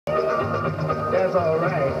That's all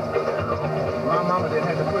right. My mama didn't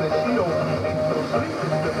have to put a sheet over me so sleep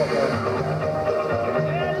could slip up on me.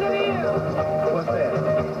 Hey, look here. What's that?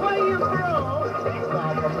 Where you from?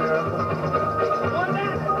 South America. What's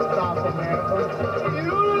that? South America.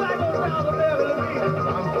 You look like a South American to me.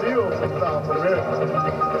 I'm still from South America.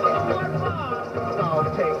 What part? South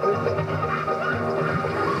Texas.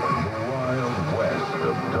 Wild West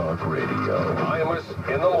of Talk Radio. IMS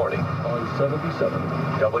in the morning on 77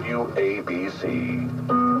 WABC.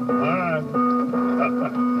 All right.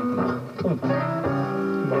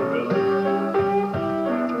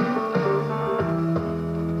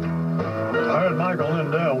 I heard Michael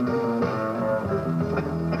Lindell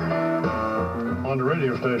on the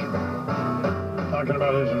radio station talking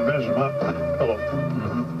about his invention, my pillow.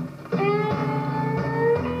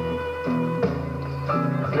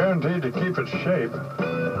 Guaranteed to keep its shape.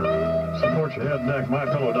 Support your head, neck,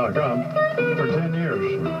 mypillow.com for 10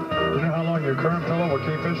 years. You know how long your current pillow will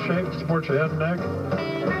keep its shape? Support your head and neck?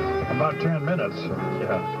 About 10 minutes.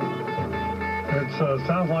 Yeah. It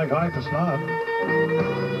sounds like hype. It's not.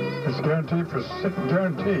 It's guaranteed for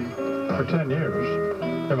 10 years.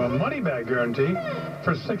 You have a money-back guarantee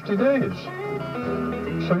for 60 days.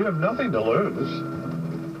 So you have nothing to lose.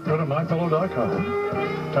 Go to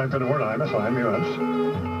mypillow.com. Type in the word IMUS, I-M-U-S.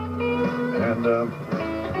 And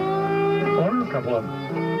order a couple of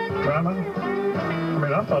them. Try them out. I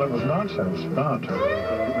mean, I thought it was nonsense. Not.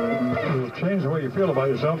 It'll change the way you feel about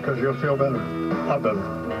yourself because you'll feel better. A lot better.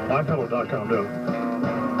 MyPillow.com, do it.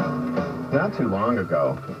 Not too long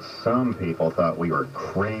ago, some people thought we were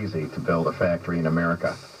crazy to build a factory in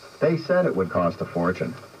America. They said it would cost a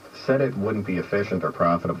fortune. Said it wouldn't be efficient or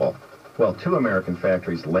profitable. Well, 2 American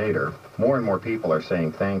factories later, more and more people are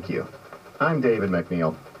saying thank you. I'm David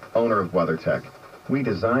McNeil, owner of WeatherTech. We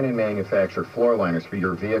design and manufacture floor liners for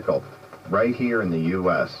your vehicle right here in the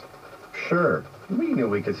U.S. Sure, we knew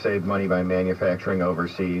we could save money by manufacturing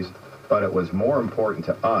overseas, but it was more important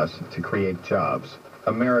to us to create jobs,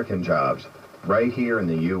 American jobs, right here in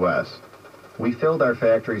the U.S. We filled our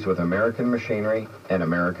factories with American machinery and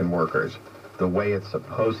American workers, the way it's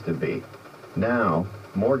supposed to be. Now,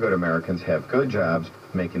 more good Americans have good jobs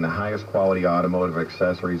making the highest quality automotive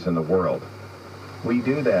accessories in the world. We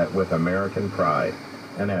do that with American pride,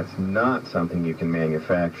 and that's not something you can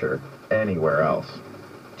manufacture anywhere else.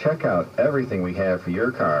 Check out everything we have for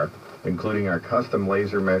your car, including our custom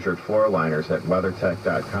laser-measured floor liners at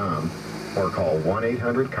WeatherTech.com, or call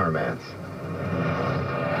 1-800-CarMats.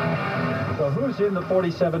 So who's in the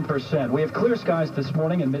 47%? We have clear skies this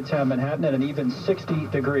morning in Midtown Manhattan at an even 60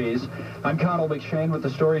 degrees. I'm Connell McShane with the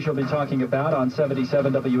stories you'll be talking about on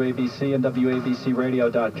 77 WABC and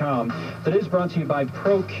WABCRadio.com. That is brought to you by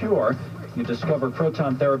ProCure. You discover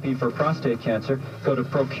proton therapy for prostate cancer. Go to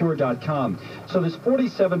procure.com. So there's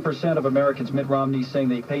 47% of Americans, Mitt Romney, saying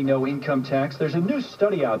they pay no income tax. There's a new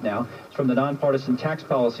study out now. It's from the Nonpartisan Tax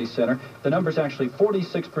Policy Center. The number's actually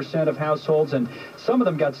 46% of households, and some of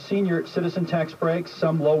them got senior citizen tax breaks,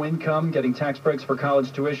 some low income getting tax breaks for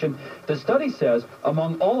college tuition. The study says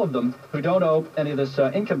among all of them who don't owe any of this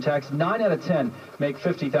income tax, 9 out of 10 make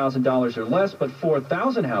 $50,000 or less, but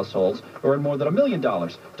 4,000 households who earn more than $1 million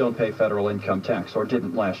don't pay federal income tax, or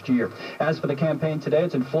didn't last year. As for the campaign today,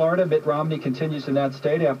 it's in Florida. Mitt Romney continues in that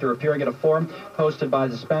state after appearing at a forum hosted by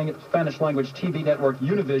the Spanish-language TV network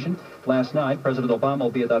Univision last night. President Obama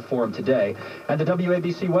will be at that forum today. And the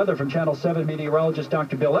WABC weather from Channel 7 meteorologist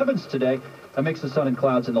Dr. Bill Evans today, a mix of sun and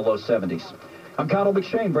clouds in the low 70s. I'm Connell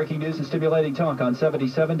McShane, breaking news and stimulating talk on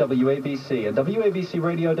 77 WABC and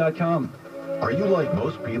WABCRadio.com. Are you like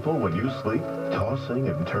most people when you sleep, tossing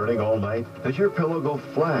and turning all night? Does your pillow go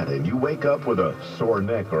flat and you wake up with a sore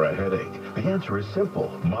neck or a headache? The answer is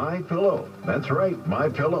simple. MyPillow. That's right,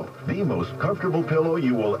 MyPillow. The most comfortable pillow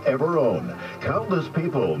you will ever own. Countless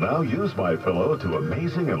people now use MyPillow to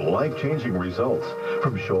amazing and life-changing results.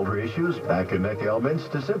 From shoulder issues, back and neck ailments,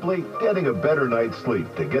 to simply getting a better night's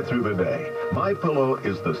sleep to get through the day. MyPillow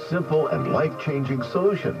is the simple and life-changing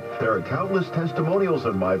solution. There are countless testimonials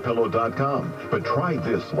on MyPillow.com. But try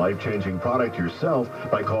this life-changing product yourself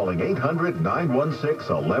by calling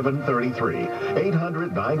 800-916-1133.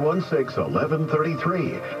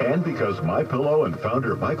 800-916-1133. And because MyPillow and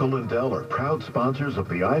founder Michael Lindell are proud sponsors of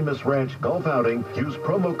the Imus Ranch Golf Outing, use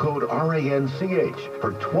promo code RANCH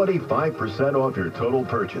for 25% off your total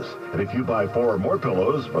purchase. And if you buy 4 or more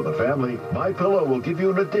pillows for the family, MyPillow will give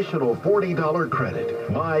you an additional $40 credit.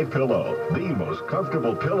 MyPillow, the most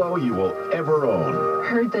comfortable pillow you will ever own.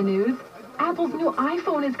 Heard the news? Apple's new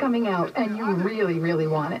iPhone is coming out, and you really, really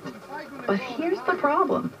want it. But here's the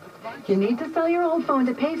problem. You need to sell your old phone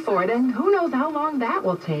to pay for it, and who knows how long that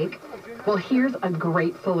will take. Well, here's a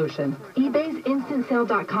great solution. eBay's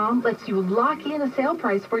InstantSale.com lets you lock in a sale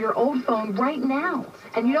price for your old phone right now,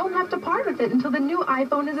 and you don't have to part with it until the new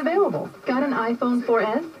iPhone is available. Got an iPhone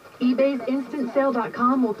 4S? eBay's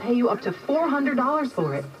InstantSale.com will pay you up to $400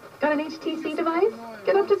 for it. Got an HTC device?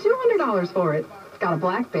 Get up to $200 for it. Got a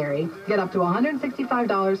BlackBerry? Get up to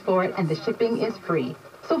 $165 for it, and the shipping is free.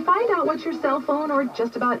 So find out what your cell phone or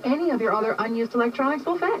just about any of your other unused electronics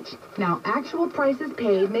will fetch. Now, actual prices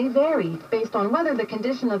paid may vary based on whether the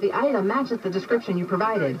condition of the item matches the description you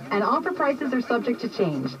provided, and offer prices are subject to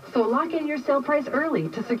change. So lock in your sale price early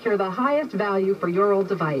to secure the highest value for your old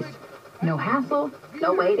device. No hassle,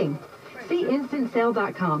 no waiting. See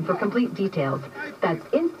InstantSale.com for complete details. That's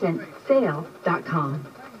InstantSale.com.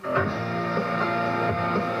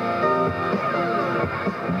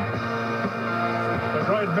 The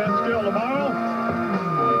great Ben Skill tomorrow.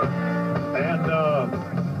 And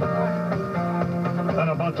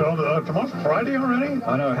a bunch of other... tomorrow's Friday already?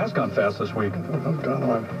 I know, it has gone fast this week.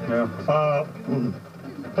 Yeah.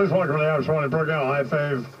 Please welcome to the Irish Morning program. High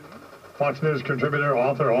fave, Fox News contributor,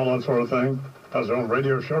 author, all that sort of thing. Has her own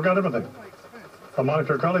radio show, got everything.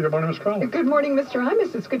 Monica Crowley. Good morning, Miss Crowley. Good morning, Mr.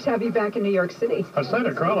 Imus. It's good to have you back in New York City. I said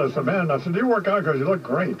to Crowley, I said, man, I said, do you work out? Because you look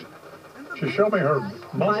great. She showed me her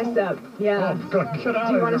muscle. Bicep, yeah. Oh, good. Get out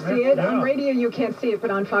Do you of want here, to see it? man. On Yeah. radio, you can't see it,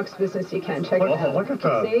 but on Fox Business, you can. Check it out. Look at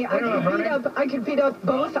that. See, Look at that, I could beat up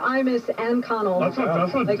both Imus and Connell. That's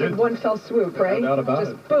what like in one fell swoop, right? No doubt about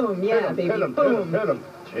Just it. boom, yeah, baby, boom. Hit him.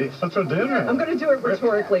 Jeez. That's what did it. I'm going to do it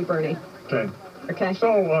rhetorically, Bernie. Okay. Okay?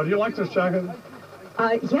 So, do you like this jacket?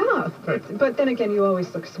 Yeah. Okay. But then again, you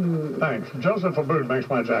always look smooth. Thanks. Joseph Abood makes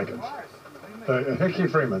my jackets. Hickey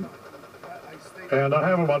Freeman. And I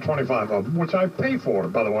have about 25 of them, which I pay for,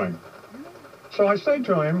 by the way. So I say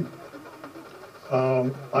to him,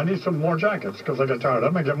 I need some more jackets because I get tired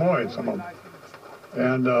of them. I get more some of them.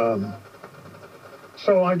 And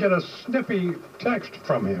so I get a snippy text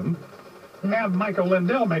from him. Have Michael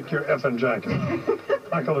Lindell make your effing jacket.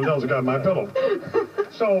 Michael Lindell's got my pillow.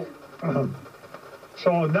 So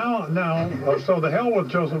the hell with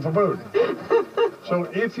Joseph Abood. So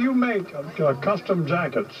if you make custom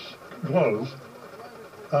jackets, clothes,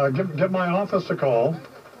 give my office a call,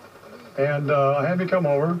 and have me come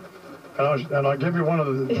over, and I'll give you one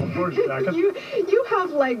of the George jackets. You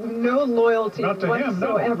have like no loyalty Not to him,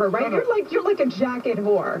 no. whatsoever, right? No. You're like a jacket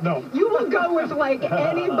whore. No. You will go with like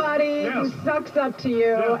anybody Yes. who sucks up to you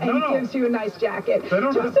Yeah, and no. gives you a nice jacket. They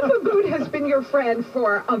don't- Joseph Abood has been your friend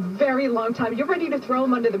for a very long time. You ready to throw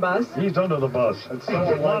him under the bus? He's under the bus. It's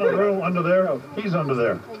a lot of room under there. He's under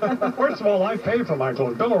there. First of all, I pay for my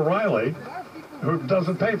clothes. Bill O'Reilly, who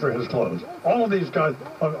doesn't pay for his clothes. All of these guys,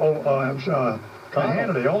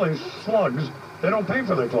 Hannity, all these slugs, they don't pay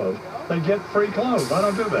for their clothes. They get free clothes. I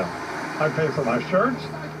don't do that. I pay for my shirts,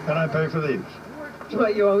 and I pay for these.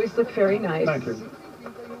 Well, you always look very nice. Thank you.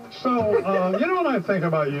 So, you know what I think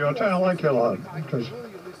about you? I like you a lot. Because,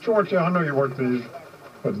 George, I know you worked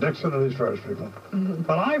with Nixon and these various people. Mm-hmm.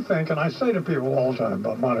 But I think, and I say to people all the time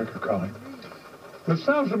about Monica Crowley, it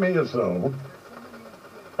sounds to me as though,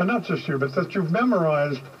 and not just you, but that you've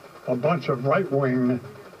memorized a bunch of right-wing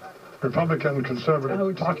Republican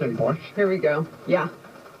conservative talking points. Here we go. Yeah.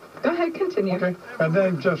 Go ahead, continue. Okay. And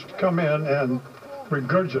then just come in and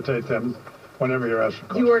regurgitate them whenever you're asked a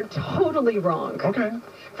question. You are totally wrong. Okay.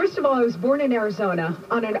 First of all, I was born in Arizona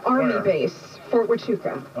on an Army Where? base, Fort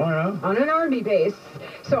Huachuca. Oh, yeah? On an Army base.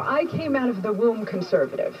 So I came out of the womb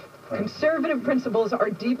conservative. Conservative principles are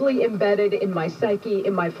deeply embedded in my psyche,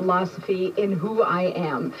 in my philosophy, in who I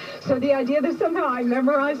am. So the idea that somehow I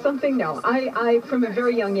memorized something, no. I from a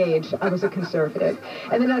very young age, I was a conservative.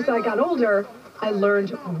 And then as I got older, I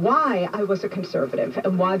learned why I was a conservative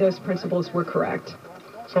and why those principles were correct.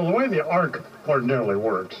 So the way the arc ordinarily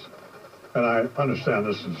works, and I understand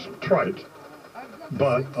this is trite,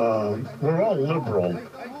 but we're all liberal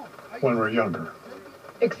when we're younger.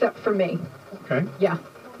 Except for me. Okay? Yeah.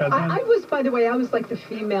 And then, I was, by the way, I was like the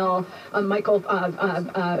female Michael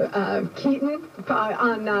Keaton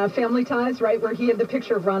on Family Ties, right, where he had the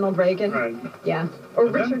picture of Ronald Reagan. Right. Yeah. Or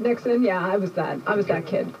And then- Richard Nixon. Yeah, I was that. I was that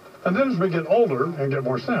kid. and then as we get older and get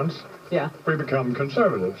more sense, Yeah. we become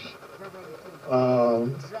conservatives.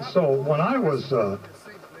 So when I was,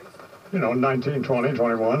 19, 20,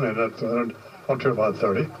 21, and up to about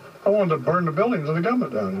 30, I wanted to burn the buildings of the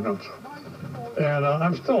government down, And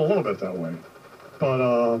I'm still a little bit that way.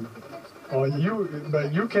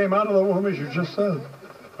 But you came out of the womb, as you just said,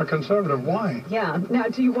 A conservative, why? Yeah. Now,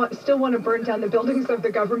 do you still want to burn down the buildings of the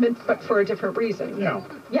government, but for a different reason? Yeah.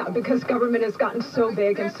 Yeah, because government has gotten so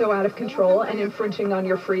big and so out of control and infringing on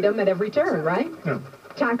your freedom at every turn, right? Yeah.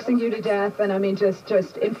 Taxing you to death, and I mean, just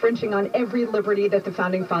infringing on every liberty that the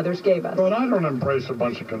Founding Fathers gave us. But I don't embrace a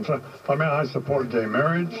bunch of conservatives. I mean, I support gay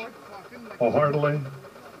marriage wholeheartedly.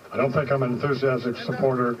 I don't think I'm an enthusiastic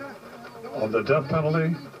supporter of the death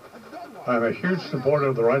penalty. I'm a huge supporter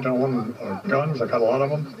of the right to own guns. I got a lot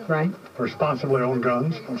of them. Right. Responsibly owned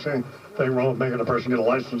guns. I'm saying nothing wrong with making a person get a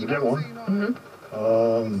license to get one.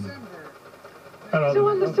 Mm-hmm. So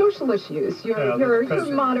on the social issues,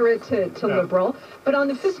 you're moderate to liberal, but on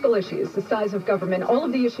the fiscal issues, the size of government, all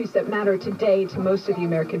of the issues that matter today to most of the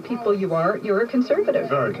American people, you're a conservative.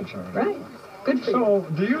 Very conservative. Right. Good for you. So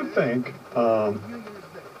do you think,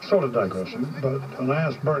 sort of digression, but when I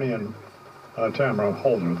asked Bernie and Tamara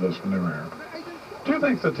Holder this when they were here, do you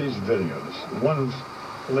think that these videos, one's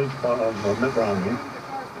leaked of Mitt Romney,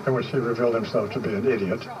 in which he revealed himself to be an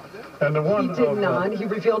idiot, and the one he did not. He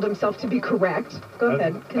revealed himself to be correct. Go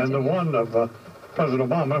ahead. Continue. And the one of President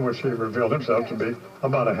Obama, in which he revealed himself to be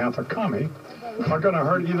about a half a commie, are going to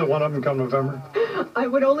hurt either one of them come November? I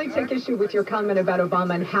would only take issue with your comment about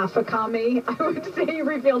Obama and half a commie. I would say he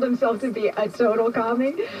revealed himself to be a total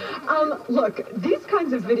commie. Look, these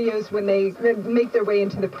kinds of videos, when they make their way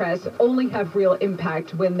into the press, only have real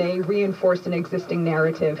impact when they reinforce an existing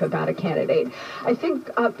narrative about a candidate. I think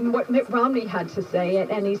what Mitt Romney had to say,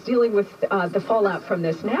 and he's dealing with the fallout from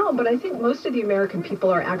this now, but I think most of the American people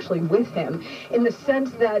are actually with him in the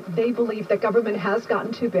sense that they believe that government has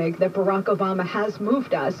gotten too big, that Barack Obama has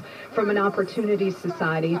moved us from an opportunity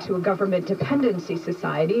society to a government dependency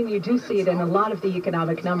society, and you do see it in a lot of the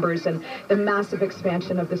economic numbers and the massive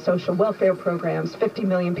expansion of the social welfare programs, 50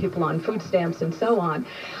 million people on food stamps and so on.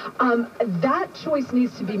 That choice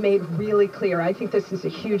needs to be made really clear. I think this is a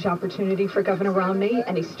huge opportunity for Governor Romney,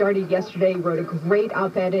 and he started yesterday, wrote a great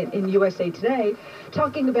op-ed in USA Today,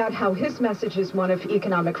 talking about how his message is one of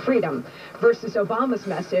economic freedom versus Obama's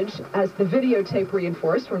message, as the videotape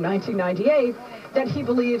reinforced from 1998, that he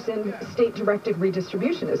believes in state-directed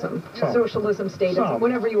redistributionism, socialism, statism,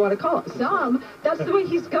 whatever you want to call it. That's the way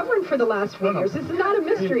he's governed for the last 4 years. This is not a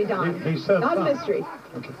mystery, Don. He said not a mystery.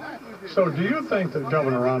 Okay. So do you think that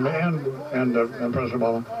Governor Romney and President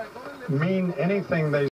Obama mean anything they